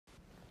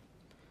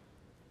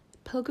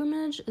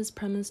Pilgrimage is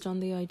premised on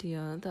the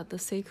idea that the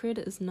sacred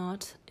is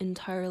not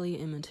entirely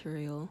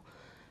immaterial,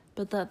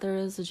 but that there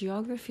is a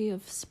geography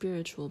of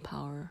spiritual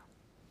power.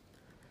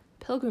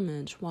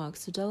 Pilgrimage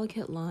walks a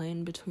delicate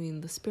line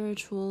between the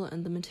spiritual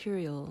and the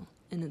material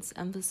in its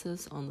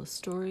emphasis on the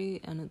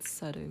story and its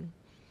setting.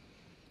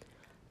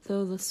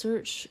 Though the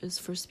search is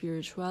for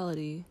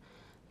spirituality,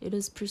 it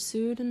is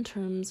pursued in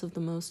terms of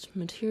the most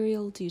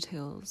material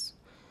details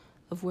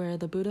of where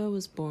the Buddha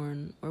was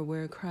born or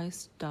where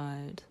Christ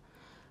died,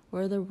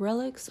 where the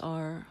relics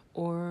are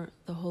or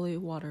the holy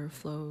water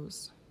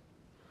flows.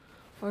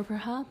 Or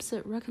perhaps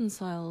it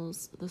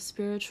reconciles the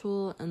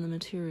spiritual and the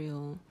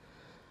material,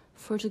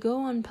 for to go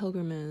on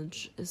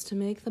pilgrimage is to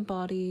make the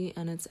body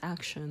and its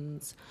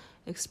actions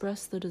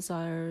express the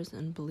desires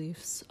and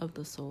beliefs of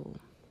the soul.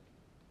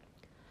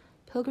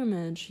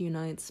 Pilgrimage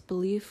unites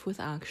belief with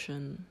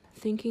action,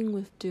 thinking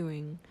with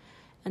doing,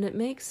 and it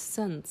makes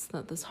sense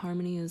that this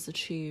harmony is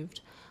achieved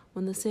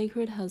when the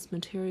sacred has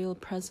material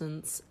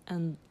presence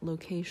and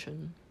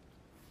location.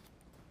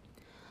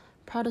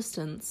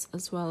 Protestants,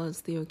 as well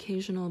as the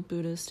occasional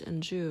Buddhist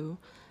and Jew,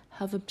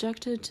 have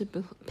objected to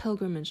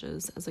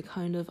pilgrimages as a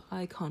kind of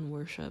icon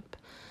worship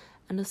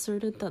and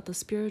asserted that the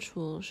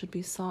spiritual should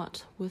be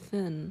sought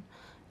within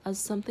as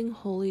something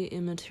wholly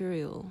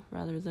immaterial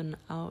rather than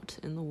out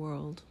in the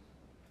world.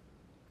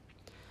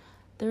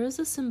 There is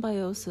a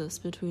symbiosis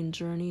between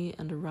journey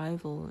and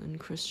arrival in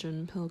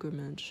Christian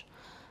pilgrimage,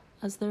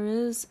 as there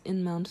is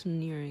in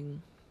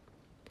mountaineering.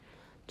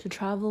 To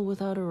travel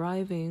without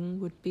arriving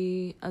would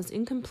be as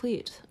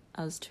incomplete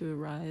as to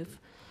arrive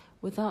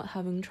without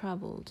having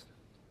traveled.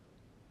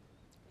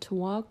 To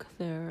walk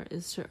there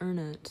is to earn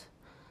it,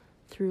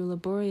 through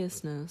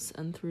laboriousness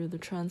and through the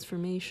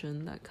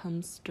transformation that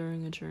comes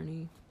during a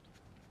journey.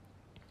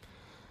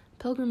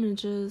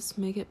 Pilgrimages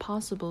make it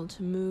possible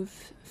to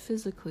move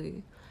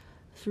physically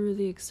through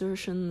the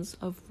exertions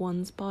of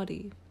one's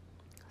body,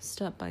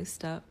 step by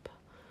step,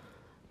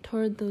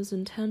 toward those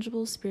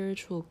intangible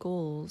spiritual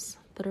goals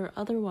that are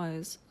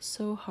otherwise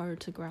so hard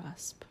to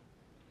grasp.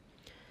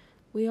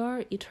 We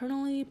are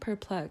eternally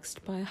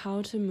perplexed by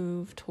how to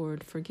move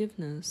toward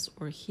forgiveness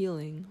or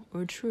healing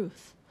or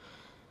truth,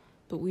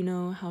 but we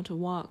know how to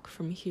walk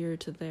from here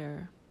to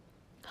there,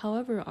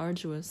 however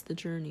arduous the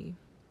journey.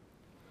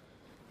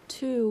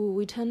 2,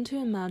 we tend to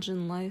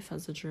imagine life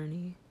as a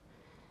journey,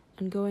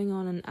 and going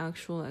on an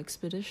actual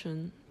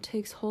expedition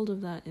takes hold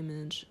of that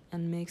image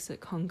and makes it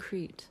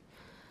concrete,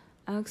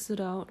 acts it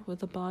out with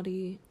the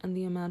body and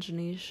the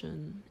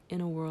imagination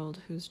in a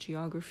world whose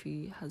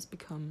geography has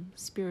become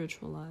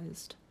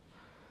spiritualized.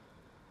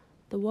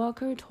 The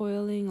walker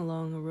toiling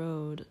along a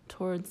road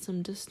towards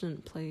some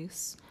distant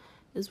place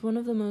is one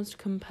of the most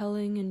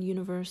compelling and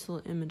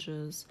universal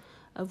images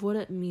of what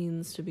it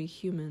means to be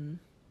human,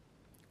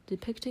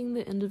 depicting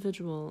the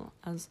individual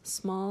as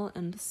small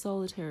and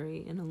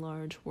solitary in a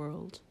large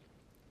world,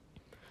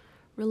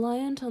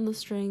 reliant on the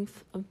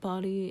strength of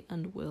body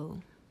and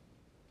will.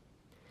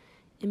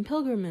 In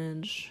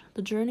pilgrimage,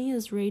 the journey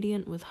is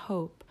radiant with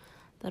hope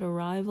that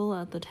arrival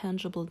at the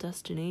tangible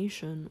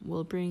destination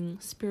will bring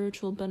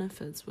spiritual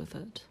benefits with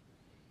it.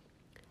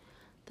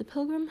 The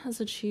pilgrim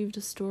has achieved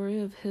a story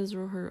of his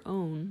or her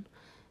own,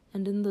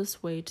 and in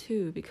this way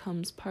too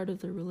becomes part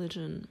of the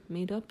religion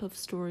made up of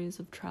stories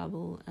of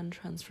travel and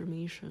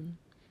transformation.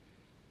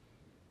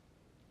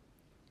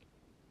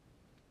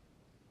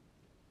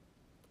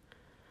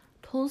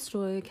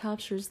 Tolstoy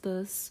captures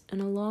this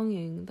in a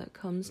longing that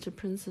comes to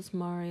Princess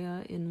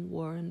Maria in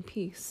War and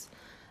Peace,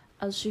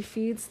 as she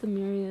feeds the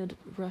myriad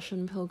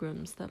Russian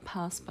pilgrims that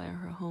pass by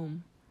her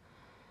home.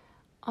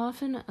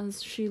 Often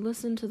as she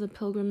listened to the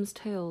pilgrims'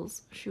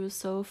 tales, she was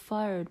so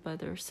fired by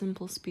their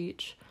simple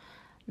speech,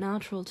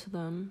 natural to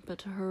them, but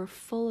to her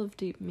full of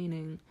deep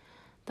meaning,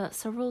 that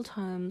several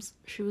times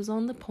she was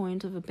on the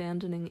point of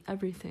abandoning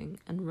everything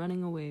and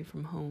running away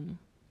from home.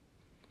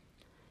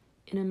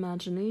 In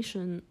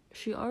imagination,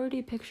 she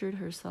already pictured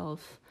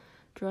herself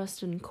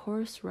dressed in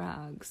coarse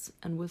rags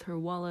and with her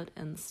wallet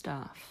and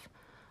staff,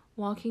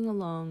 walking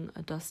along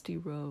a dusty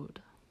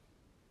road.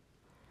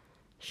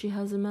 She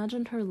has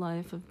imagined her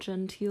life of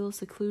genteel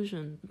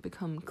seclusion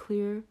become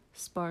clear,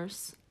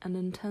 sparse, and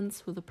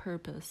intense with a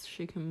purpose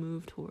she can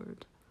move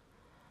toward.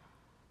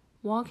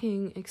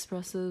 Walking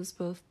expresses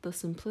both the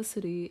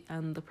simplicity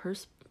and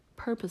the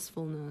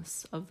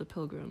purposefulness of the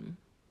pilgrim.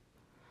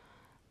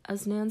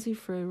 As Nancy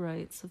Frey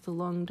writes of the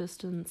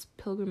long-distance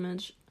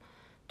pilgrimage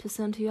to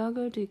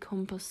Santiago de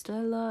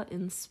Compostela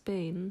in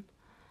Spain,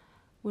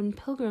 when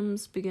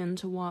pilgrims begin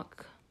to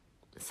walk,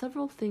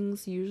 several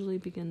things usually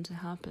begin to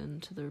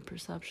happen to their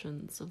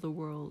perceptions of the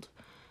world,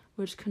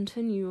 which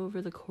continue over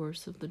the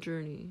course of the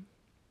journey.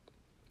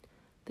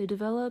 They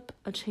develop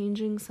a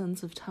changing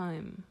sense of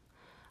time,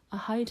 a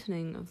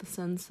heightening of the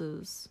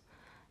senses,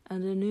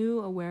 and a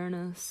new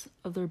awareness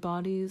of their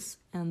bodies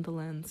and the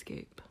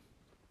landscape.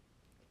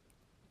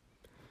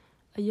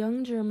 A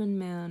young German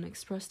man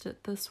expressed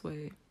it this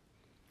way: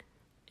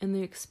 in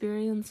the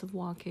experience of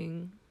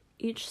walking,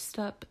 each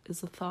step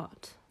is a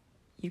thought.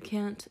 You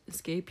can't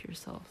escape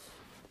yourself.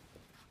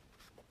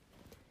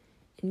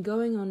 In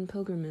going on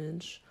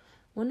pilgrimage,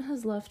 one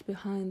has left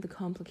behind the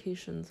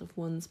complications of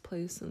one's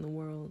place in the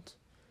world,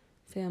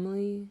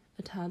 family,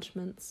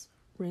 attachments,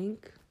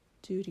 rank,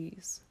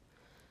 duties,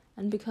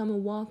 and become a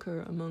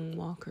walker among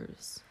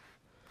walkers.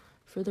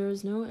 For there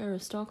is no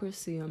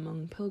aristocracy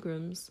among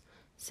pilgrims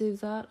save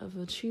that of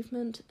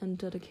achievement and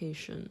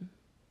dedication.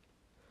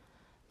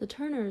 The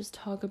Turners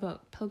talk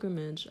about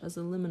pilgrimage as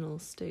a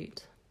liminal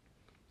state,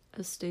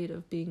 a state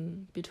of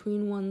being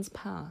between one's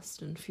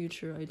past and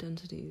future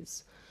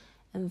identities,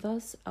 and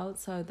thus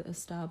outside the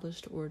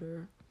established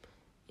order,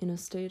 in a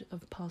state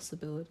of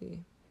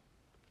possibility.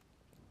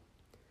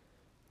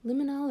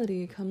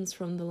 Liminality comes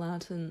from the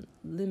Latin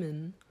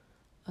limen,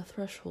 a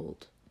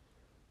threshold,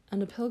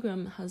 and a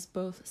pilgrim has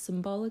both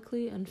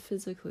symbolically and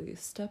physically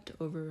stepped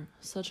over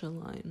such a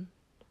line.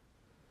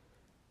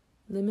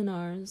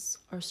 Liminars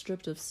are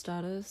stripped of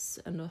status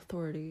and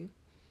authority,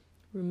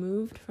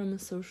 removed from a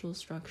social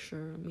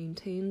structure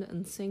maintained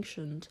and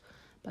sanctioned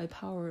by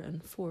power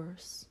and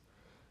force,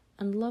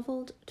 and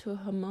leveled to a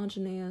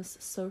homogeneous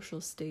social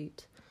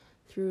state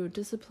through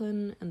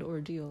discipline and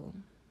ordeal.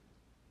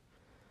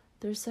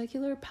 Their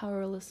secular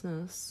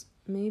powerlessness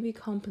may be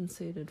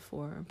compensated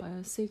for by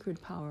a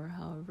sacred power,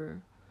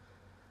 however,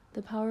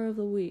 the power of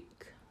the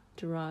weak,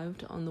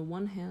 derived on the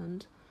one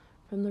hand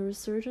from the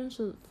resurgence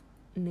of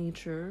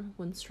nature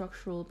when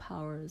structural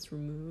power is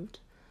removed,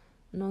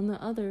 and on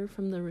the other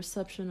from the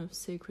reception of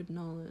sacred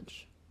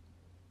knowledge.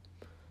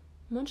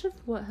 Much of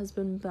what has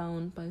been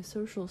bound by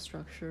social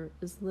structure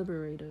is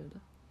liberated,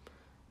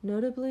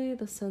 notably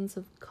the sense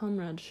of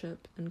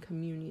comradeship and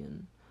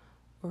communion,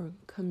 or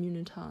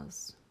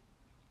communitas.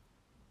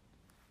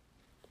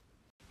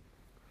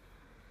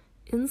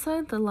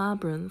 Inside the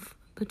labyrinth,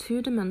 the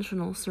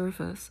two-dimensional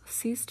surface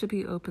ceased to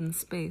be open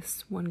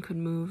space one could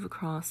move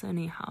across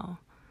anyhow.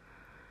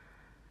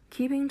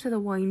 Keeping to the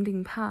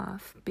winding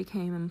path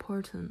became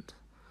important,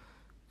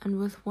 and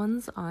with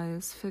one's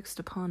eyes fixed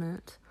upon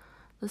it,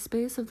 the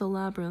space of the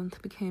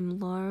labyrinth became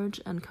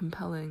large and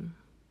compelling.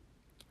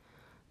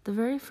 The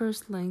very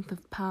first length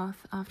of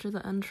path after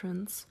the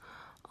entrance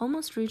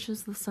almost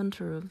reaches the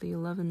center of the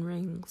 11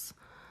 rings,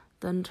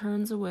 then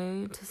turns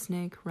away to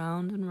snake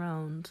round and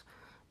round,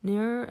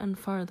 nearer and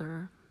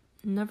farther,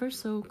 never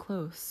so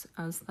close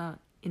as that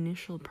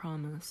initial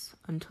promise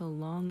until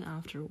long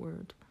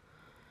afterward,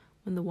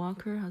 when the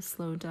walker has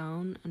slowed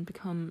down and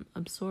become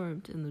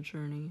absorbed in the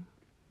journey,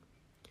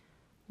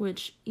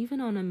 which,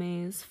 even on a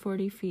maze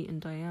 40 feet in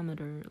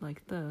diameter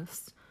like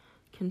this,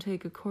 can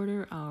take a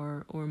quarter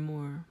hour or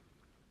more.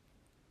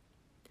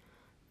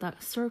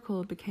 That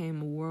circle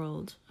became a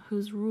world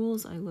whose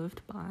rules I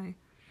lived by,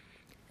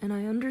 and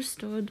I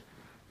understood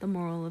the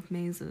moral of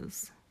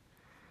mazes.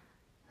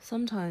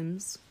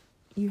 Sometimes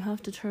you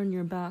have to turn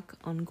your back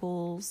on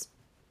goals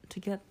to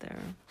get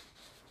there.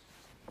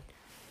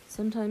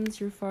 Sometimes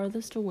you're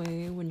farthest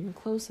away when you're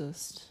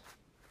closest.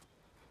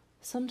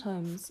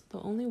 Sometimes the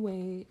only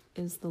way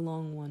is the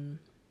long one.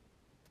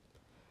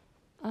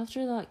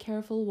 After that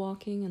careful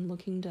walking and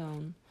looking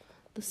down,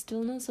 the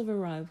stillness of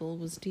arrival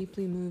was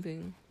deeply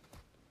moving.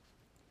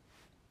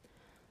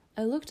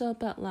 I looked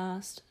up at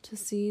last to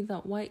see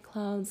that white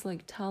clouds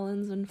like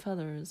talons and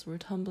feathers were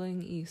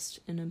tumbling east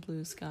in a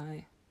blue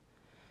sky.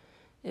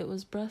 It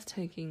was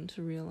breathtaking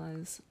to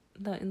realize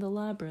that in the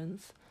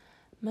labyrinth,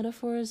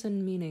 metaphors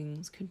and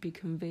meanings could be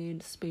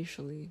conveyed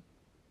spatially.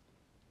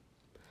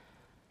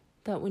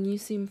 That when you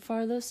seem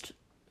farthest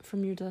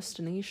from your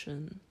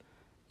destination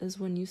is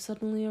when you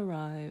suddenly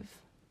arrive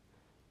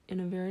in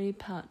a very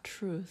pat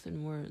truth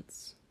in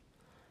words,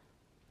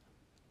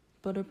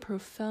 but a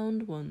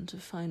profound one to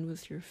find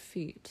with your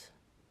feet.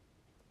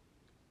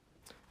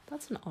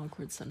 That's an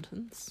awkward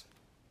sentence.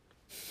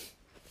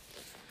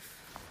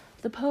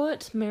 The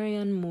poet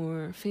Marianne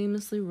Moore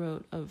famously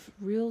wrote of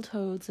real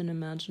toads in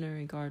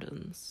imaginary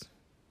gardens,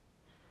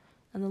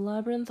 and the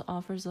labyrinth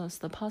offers us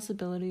the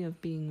possibility of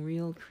being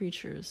real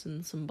creatures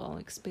in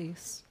symbolic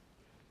space.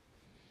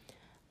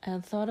 I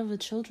had thought of a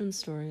children's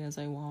story as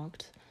I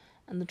walked,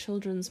 and the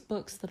children's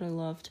books that I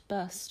loved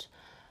best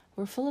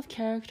were full of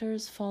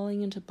characters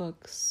falling into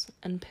books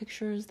and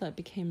pictures that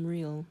became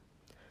real,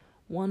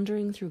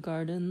 wandering through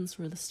gardens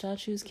where the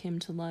statues came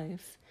to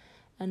life,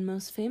 and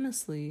most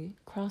famously,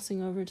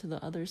 crossing over to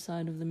the other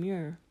side of the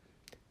mirror,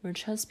 where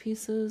chess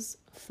pieces,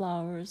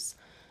 flowers,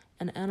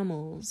 and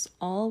animals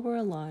all were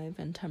alive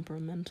and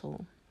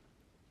temperamental.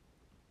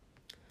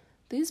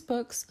 These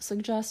books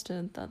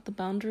suggested that the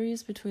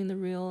boundaries between the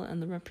real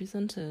and the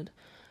represented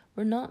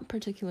were not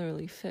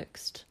particularly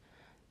fixed,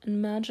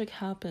 and magic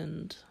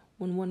happened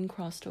when one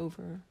crossed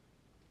over.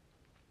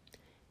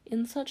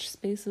 In such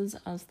spaces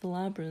as the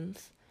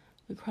labyrinth,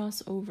 we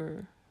cross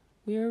over.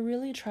 We are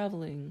really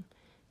traveling,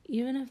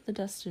 even if the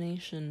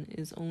destination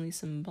is only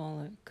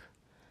symbolic.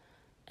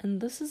 And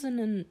this is in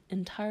an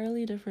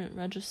entirely different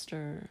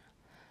register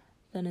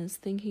than is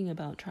thinking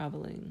about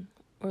traveling,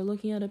 or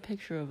looking at a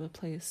picture of a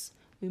place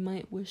we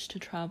might wish to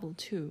travel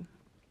to.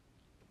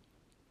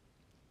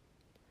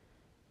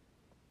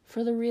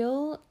 For the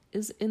real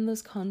is in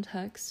this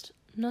context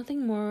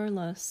nothing more or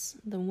less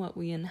than what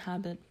we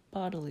inhabit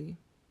bodily.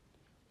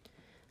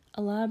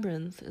 A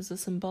labyrinth is a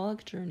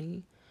symbolic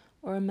journey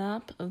or a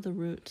map of the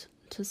route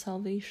to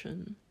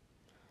salvation.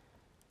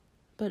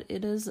 But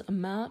it is a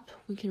map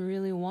we can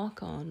really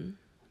walk on,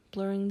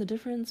 blurring the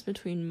difference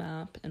between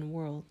map and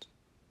world.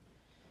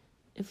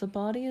 If the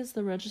body is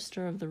the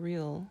register of the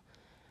real,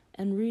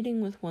 and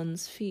reading with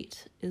one's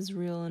feet is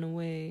real in a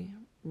way,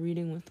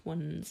 reading with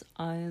one's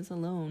eyes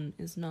alone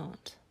is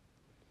not.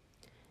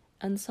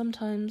 And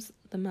sometimes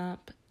the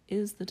map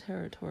is the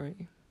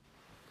territory.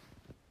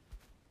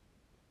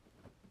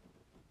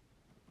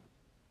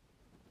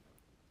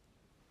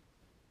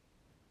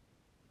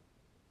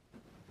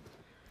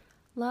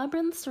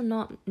 Labyrinths are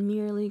not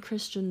merely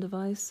Christian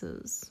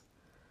devices,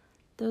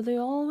 though they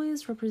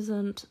always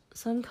represent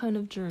some kind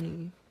of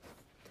journey,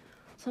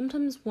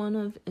 sometimes one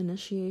of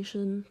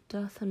initiation,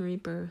 death and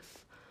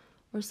rebirth,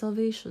 or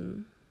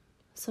salvation,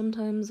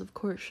 sometimes of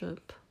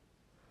courtship.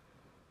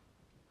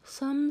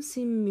 Some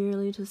seem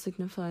merely to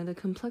signify the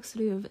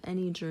complexity of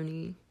any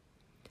journey,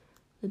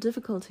 the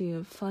difficulty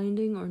of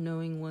finding or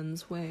knowing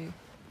one's way.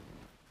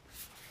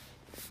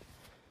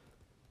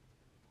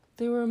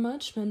 They were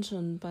much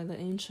mentioned by the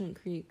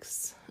ancient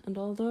Greeks, and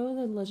although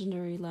the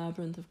legendary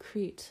labyrinth of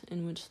Crete,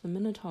 in which the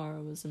Minotaur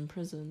was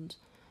imprisoned,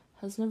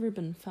 has never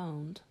been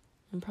found,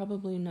 and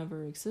probably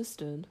never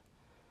existed,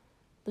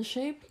 the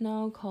shape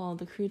now called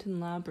the Cretan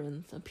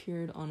labyrinth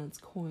appeared on its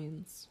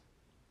coins.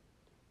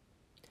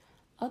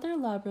 Other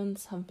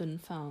labyrinths have been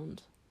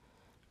found,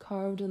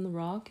 carved in the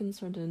rock in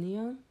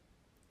Sardinia,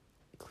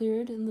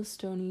 cleared in the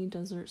stony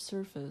desert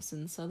surface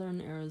in southern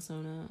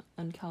Arizona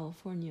and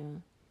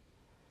California,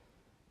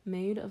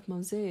 made of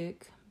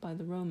mosaic by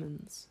the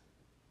Romans.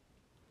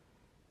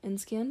 In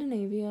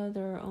Scandinavia,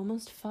 there are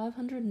almost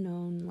 500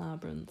 known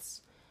labyrinths,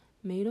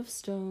 made of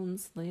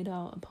stones laid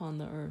out upon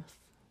the earth.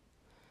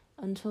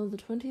 Until the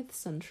 20th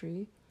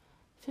century,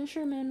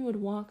 fishermen would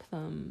walk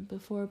them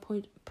before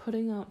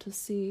putting out to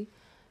sea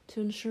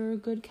to ensure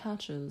good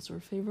catches or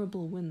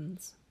favorable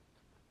winds.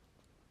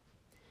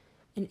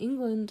 In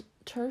England,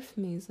 turf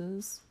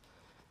mazes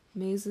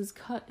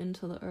cut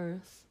into the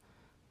earth,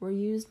 were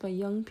used by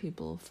young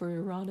people for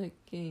erotic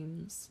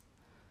games,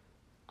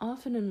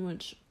 often in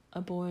which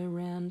a boy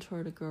ran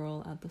toward a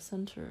girl at the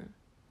center,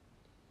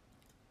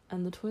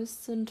 and the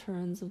twists and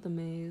turns of the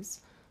maze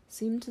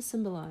seem to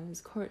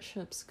symbolize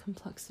courtship's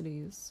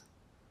complexities.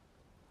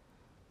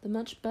 The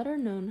much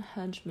better-known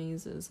hedge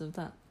mazes of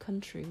that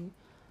country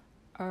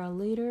are a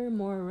later,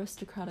 more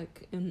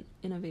aristocratic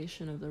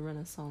innovation of the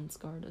Renaissance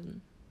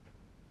garden.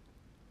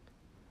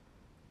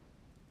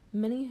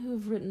 Many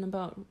who've written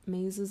about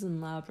mazes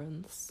and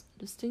labyrinths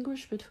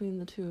distinguish between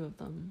the two of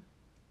them.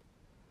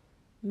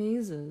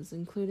 Mazes,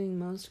 including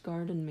most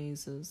garden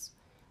mazes,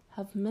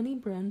 have many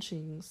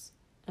branchings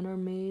and are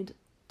made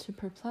to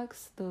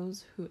perplex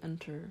those who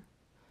enter,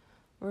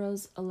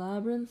 whereas a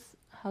labyrinth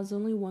has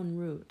only one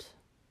route,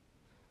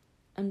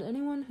 and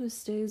anyone who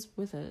stays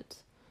with it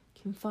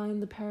can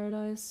find the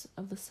paradise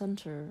of the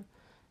center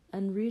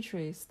and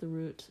retrace the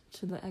route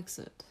to the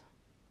exit.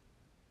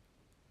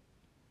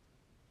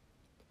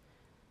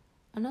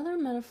 Another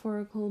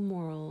metaphorical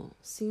moral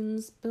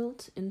seems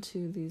built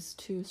into these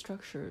two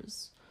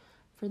structures,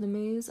 for the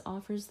maze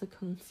offers the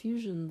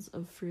confusions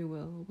of free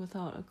will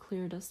without a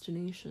clear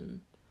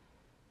destination.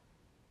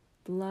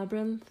 The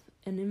labyrinth,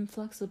 an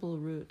inflexible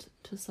route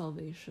to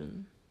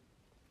salvation.